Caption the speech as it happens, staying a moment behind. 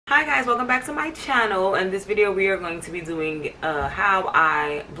Hi guys, welcome back to my channel. In this video we are going to be doing how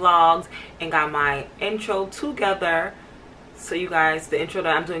I vlogged and got my intro together. So you guys, the intro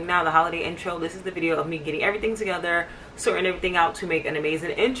that I'm doing now, the holiday intro, this is the video of me getting everything together, sorting everything out to make an amazing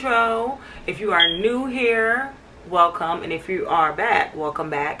intro. If you are new here, welcome, and if you are back,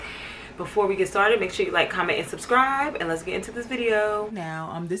 welcome back. Before we get started, make sure you like, comment, and subscribe, and let's get into this video.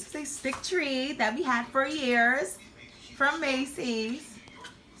 Now, this is a stick tree that we had for years from Macy's.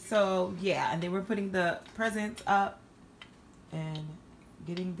 So yeah, and then we're putting the presents up and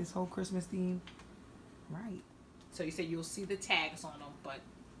getting this whole Christmas theme right. So you say you'll see the tags on them, but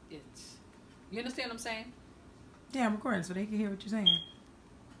it's, you understand what I'm saying? Yeah, I'm recording so they can hear what you're saying.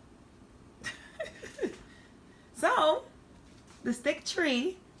 So the stick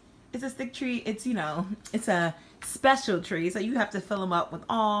tree, it's a stick tree. It's, you know, it's a special tree, so you have to fill them up with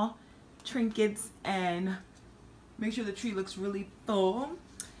all trinkets and make sure the tree looks really full.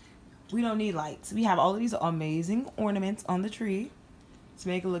 We don't need lights. We have all of these amazing ornaments on the tree to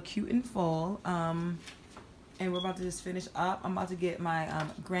make it look cute and full. And we're about to just finish up. I'm about to get my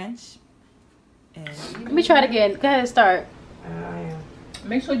Grinch. And let me try it again. Go ahead, start.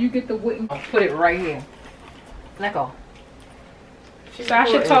 Make sure you get the wooden. Put it right here. Let go. So I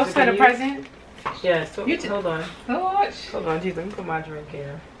should toast her the present? Yes. Yeah, so, hold on. Hold on, geez, let me put my drink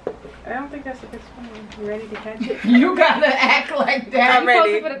here. I don't think that's a good spoon. You ready to catch it? You gotta act like that. I'm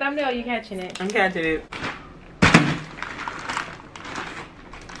ready. You for the thumbnail, you catching it. I'm catching it.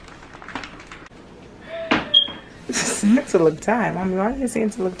 To look tight. Mommy, why are you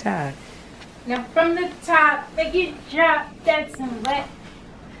saying to look tight? Now from the top, make it drop. That's some wet.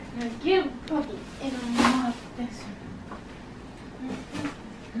 Now give Boogie in the mouth. That's some.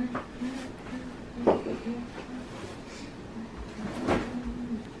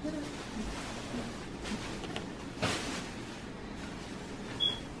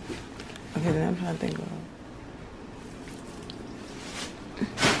 Okay, then I'm trying to think of.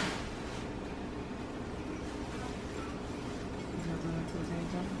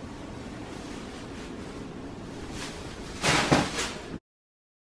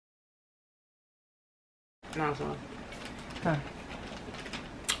 No, so. Huh.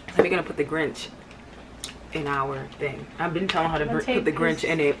 So we're gonna put the Grinch in our thing. I've been telling her to put the Grinch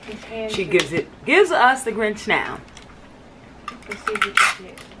in it. She gives us the Grinch now. Let's see if we can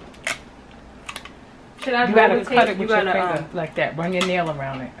get. Should I you gotta cut it with your finger like that. Run your nail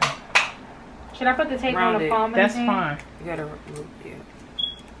around it. Should I put the tape on the palm? That's fine. You gotta yeah.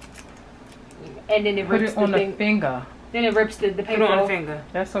 And then it rips put it on the finger. Then it rips the paper put it on the off. finger.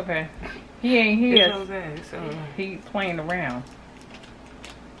 That's okay. He ain't here. It's okay. So he's playing around.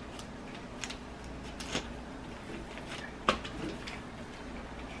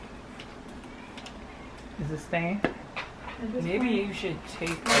 Is it staying? Maybe you should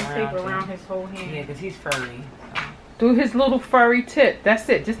tape around his whole hand. Yeah, because he's furry. So. Do his little furry tip. That's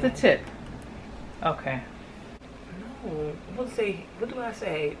it. Just the tip. Okay. No. What do I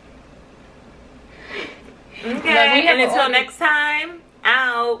say? Okay. And until next time,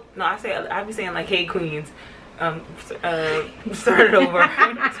 out. No, I be saying like, hey, queens. Start it over.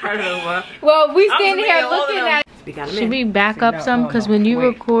 Start it over. Well, we standing here looking at. Should we back up some? Because when you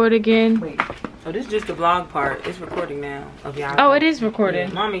record again. Wait. Oh, this is just the vlog part. It's recording now of y'all. Oh, it is recording.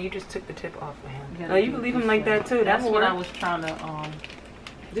 Yeah. Mommy, you just took the tip off of him. No, you can leave him like that too. That's what I was trying to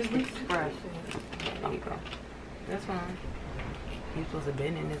just express. There you go. That's fine. He's supposed to have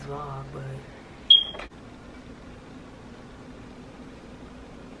been in this vlog, but.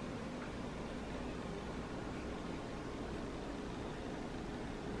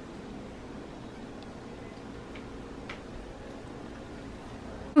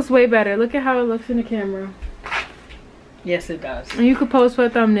 It's way better. Look at how it looks in the camera. Yes, it does. And you could post for a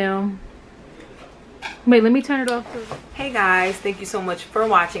thumbnail. Wait, let me turn it off. Hey guys, thank you so much for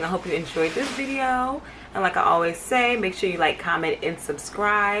watching. I hope you enjoyed this video. And like I always say, make sure you like, comment, and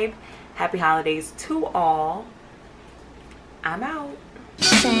subscribe. Happy holidays to all. I'm out.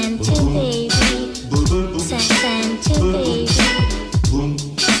 Santa baby, Santa baby,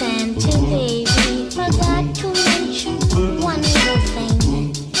 Santa baby.